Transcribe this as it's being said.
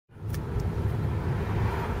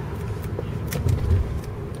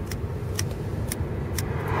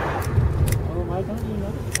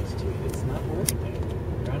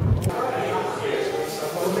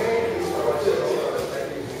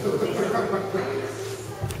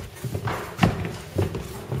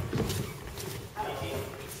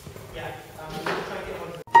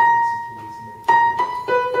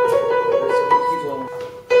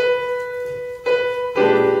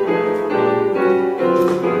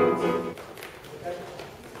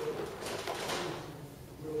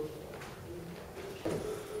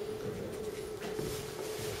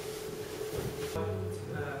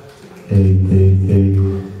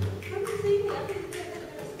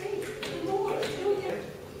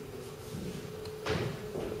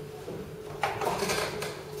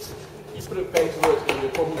okay to work with the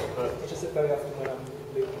problems, but just very often when I'm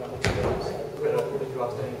leaving, I'm on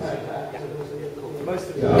the most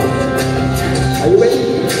of the time. Are you ready?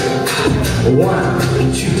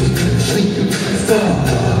 1, 2, 3,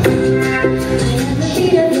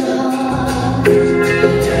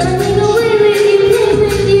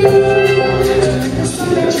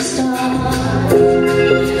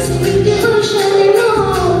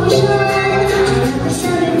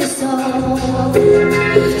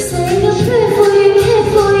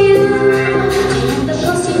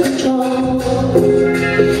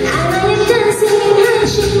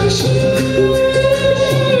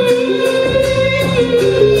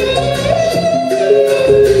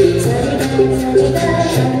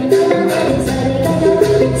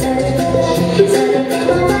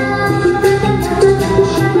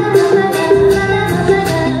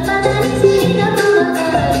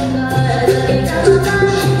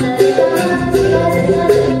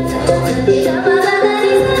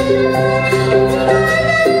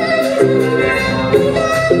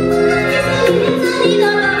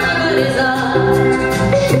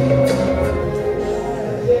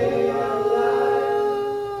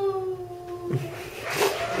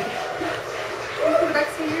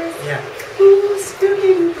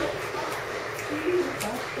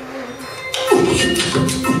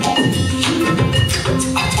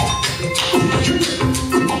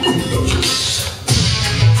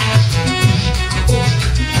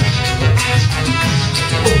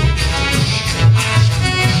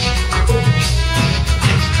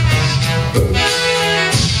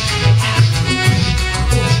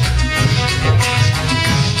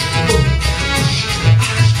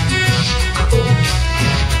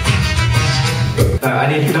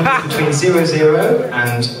 0, 0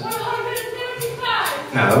 and...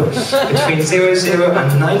 No, between 0, 0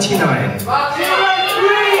 and 99.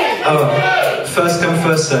 Oh, first come,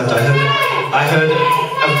 first served. I heard...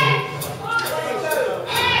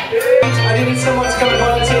 I do need someone to come and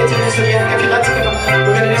volunteer to do some, yeah, if you'd like to come on.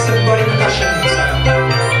 We're going to do some body percussion, so...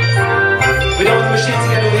 We don't want the machine to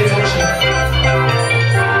get all the attention.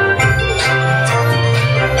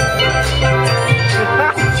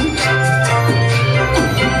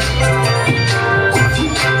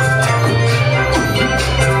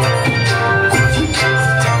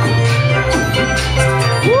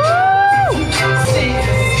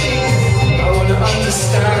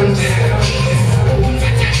 Understand